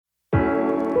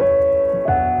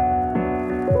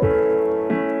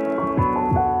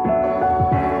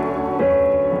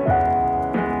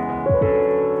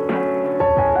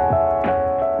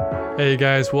Hey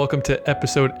guys, welcome to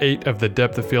episode 8 of the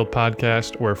Depth of Field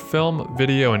podcast, where film,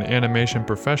 video, and animation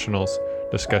professionals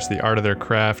discuss the art of their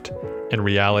craft and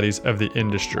realities of the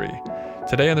industry.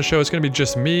 Today on the show, it's going to be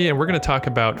just me, and we're going to talk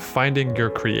about finding your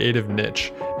creative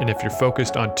niche. And if you're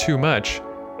focused on too much,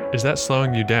 is that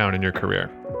slowing you down in your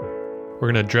career?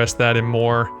 We're going to address that and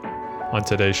more on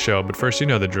today's show. But first, you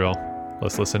know the drill.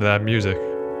 Let's listen to that music.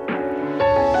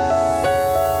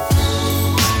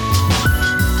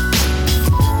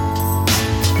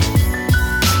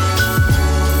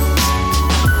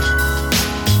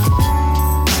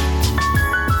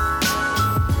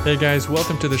 Hey guys,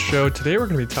 welcome to the show. Today we're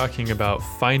going to be talking about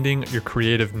finding your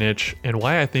creative niche and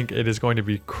why I think it is going to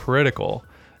be critical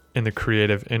in the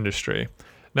creative industry.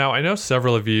 Now, I know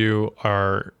several of you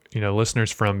are,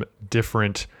 listeners from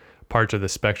different parts of the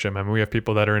spectrum. I mean, we have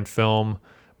people that are in film,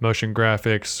 motion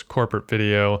graphics, corporate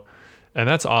video, and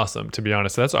that's awesome, to be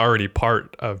honest. That's already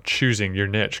part of choosing your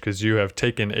niche because you have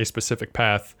taken a specific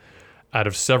path out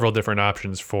of several different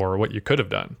options for what you could have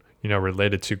done,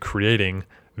 related to creating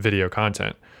video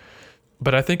content.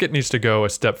 But I think it needs to go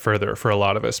a step further for a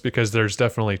lot of us because there's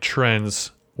definitely trends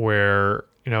where,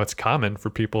 it's common for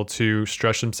people to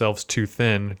stretch themselves too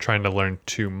thin, trying to learn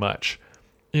too much.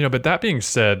 But that being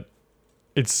said,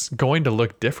 it's going to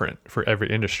look different for every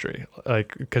industry,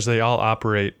 because they all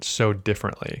operate so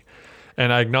differently.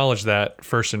 And I acknowledge that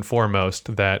first and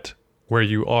foremost, that where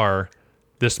you are,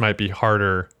 this might be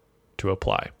harder to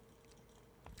apply.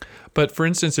 But for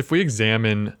instance, if we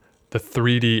examine the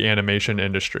 3D animation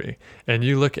industry, and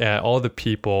you look at all the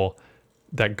people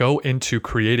that go into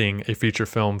creating a feature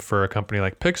film for a company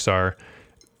like Pixar,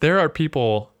 there are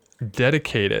people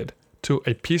dedicated to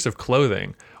a piece of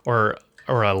clothing or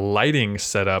a lighting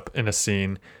setup in a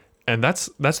scene, and that's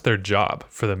their job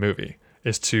for the movie,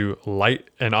 is to light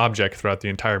an object throughout the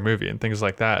entire movie and things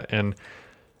like that. And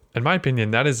in my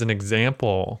opinion, that is an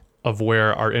example of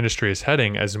where our industry is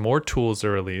heading as more tools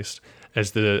are released,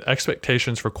 as the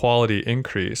expectations for quality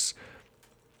increase,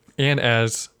 and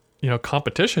as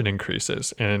competition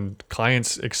increases and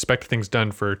clients expect things done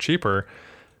for cheaper,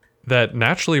 that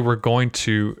naturally we're going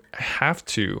to have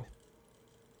to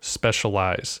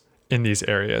specialize in these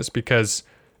areas because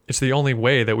it's the only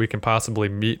way that we can possibly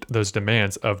meet those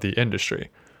demands of the industry.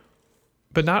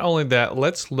 But not only that,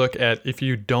 let's look at if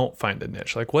you don't find a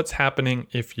niche, like what's happening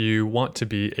if you want to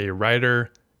be a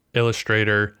writer,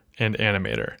 illustrator, and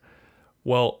animator.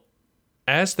 Well,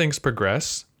 as things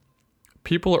progress,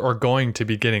 people are going to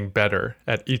be getting better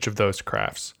at each of those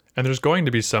crafts. And there's going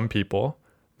to be some people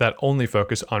that only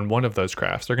focus on one of those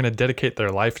crafts. They're going to dedicate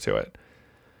their life to it.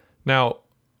 Now,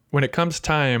 when it comes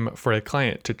time for a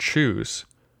client to choose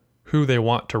who they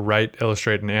want to write,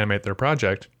 illustrate, and animate their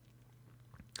project,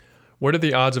 what are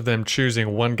the odds of them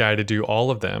choosing one guy to do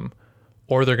all of them?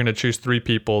 Or they're going to choose 3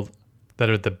 people that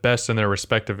are the best in their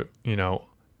respective,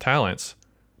 talents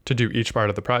to do each part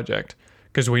of the project,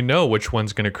 because we know which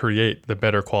one's going to create the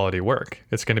better quality work.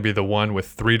 It's going to be the one with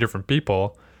 3 different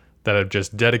people that have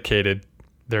just dedicated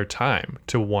their time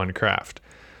to one craft.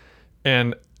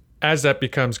 And as that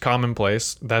becomes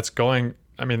commonplace, as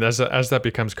that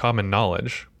becomes common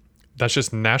knowledge, that's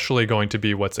just naturally going to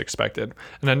be what's expected.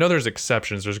 And I know there's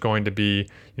exceptions. There's going to be,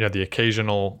 the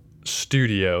occasional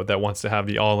studio that wants to have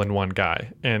the all-in-one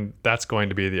guy, and that's going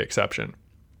to be the exception.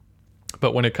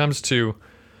 But when it comes to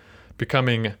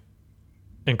becoming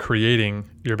and creating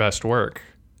your best work,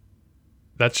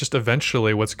 that's just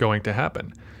eventually what's going to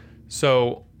happen.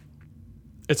 So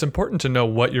it's important to know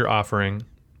what you're offering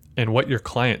and what your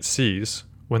client sees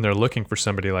when they're looking for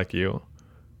somebody like you.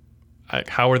 Like,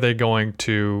 how are they going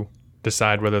to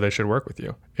decide whether they should work with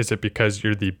you? Is it because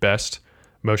you're the best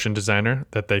motion designer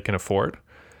that they can afford?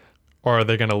 Or are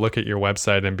they going to look at your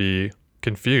website and be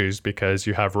confused because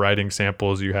you have writing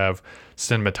samples, you have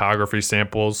cinematography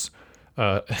samples,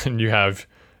 and you have,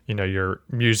 your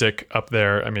music up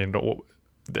there? I mean,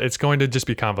 it's going to just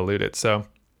be convoluted. So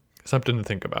something to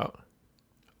think about.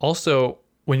 Also,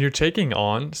 when you're taking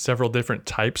on several different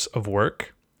types of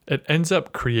work, it ends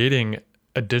up creating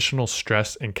additional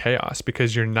stress and chaos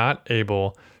because you're not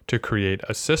able to create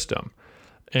a system.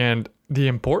 And the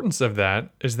importance of that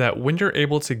is that when you're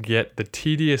able to get the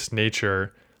tedious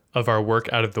nature of our work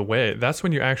out of the way, that's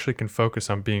when you actually can focus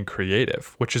on being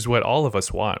creative, which is what all of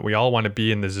us want. We all want to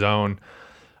be in the zone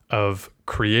of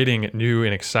creating new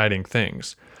and exciting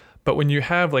things. But when you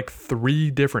have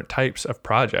 3 different types of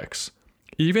projects,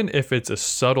 even if it's a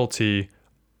subtlety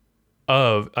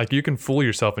of, you can fool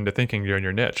yourself into thinking you're in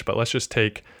your niche, but let's just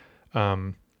take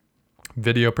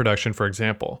video production, for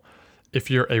example.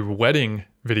 If you're a wedding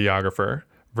videographer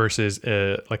versus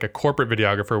a corporate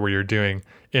videographer where you're doing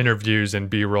interviews and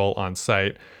B-roll on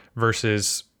site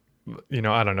versus,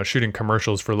 I don't know, shooting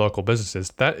commercials for local businesses.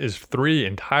 That is 3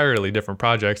 entirely different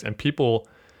projects, and people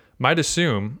might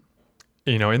assume,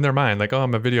 in their mind, like, oh,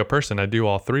 I'm a video person, I do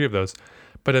all 3 of those.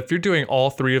 But if you're doing all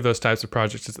 3 of those types of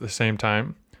projects at the same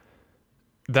time,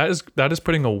 that is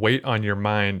putting a weight on your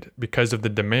mind, because of the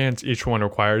demands each one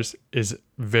requires is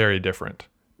very different.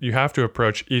 You have to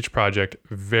approach each project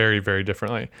very, very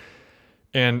differently.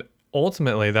 And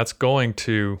ultimately, that's going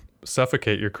to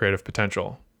suffocate your creative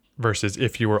potential versus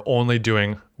if you were only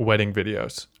doing wedding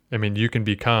videos. I mean, you can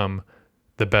become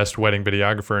the best wedding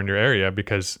videographer in your area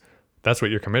because that's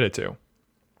what you're committed to.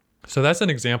 So that's an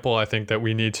example I think that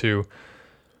we need to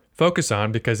focus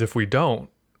on, because if we don't,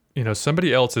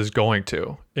 somebody else is going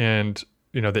to, and,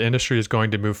 the industry is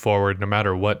going to move forward no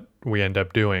matter what we end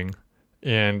up doing.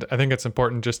 And I think it's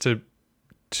important just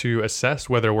to assess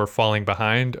whether we're falling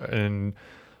behind and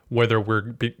whether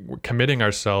we're committing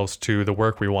ourselves to the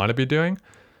work we want to be doing,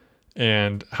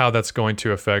 and how that's going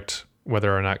to affect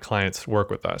whether or not clients work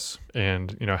with us,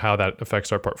 and, how that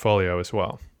affects our portfolio as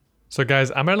well. So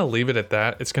guys, I'm going to leave it at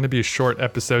that. It's going to be a short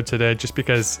episode today just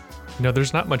because,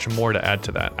 there's not much more to add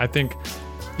to that. I think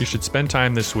you should spend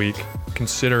time this week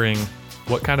considering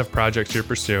what kind of projects you're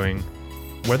pursuing,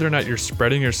 whether or not you're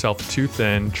spreading yourself too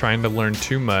thin, trying to learn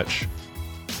too much,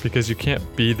 because you can't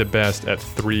be the best at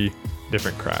 3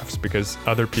 different crafts, because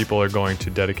other people are going to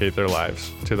dedicate their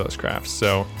lives to those crafts.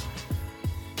 So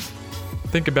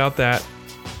think about that,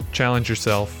 challenge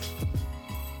yourself,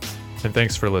 and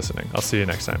thanks for listening. I'll see you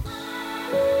next time.